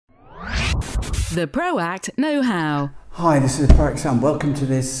The ProAct Know-How. Hi, this is ProAct Sam. Welcome to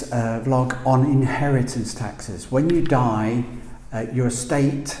this vlog on inheritance taxes. When you die, your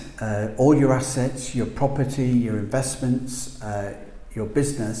estate, all your assets, your property, your investments, your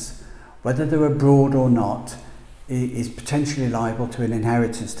business, whether they're abroad or not, is potentially liable to an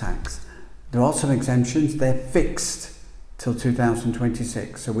inheritance tax. There are some exemptions. They're fixed till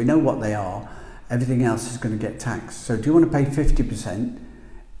 2026, so we know what they are. Everything else is going to get taxed. So do you want to pay 50%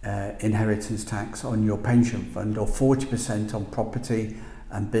 inheritance tax on your pension fund, or 40% on property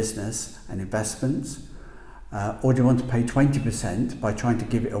and business and investments? Or do you want to pay 20% by trying to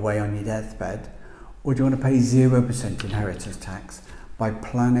give it away on your deathbed? Or do you want to pay 0% inheritance tax by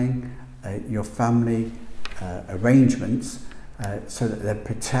planning your family arrangements so that they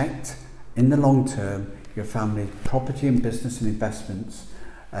protect in the long term your family property and business and investments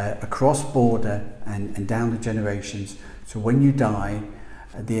across border and down the generations, so when you die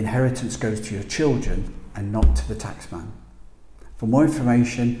the inheritance goes to your children and not to the taxman. For more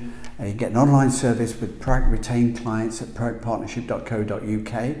information, you get an online service with ProAct retained clients at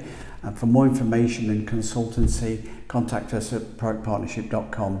proactpartnership.co.uk, and for more information and consultancy, contact us at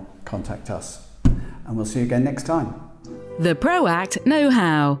proactpartnership.com. Contact us, and we'll see you again next time. The ProAct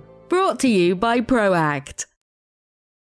Know-How. Brought to you by ProAct.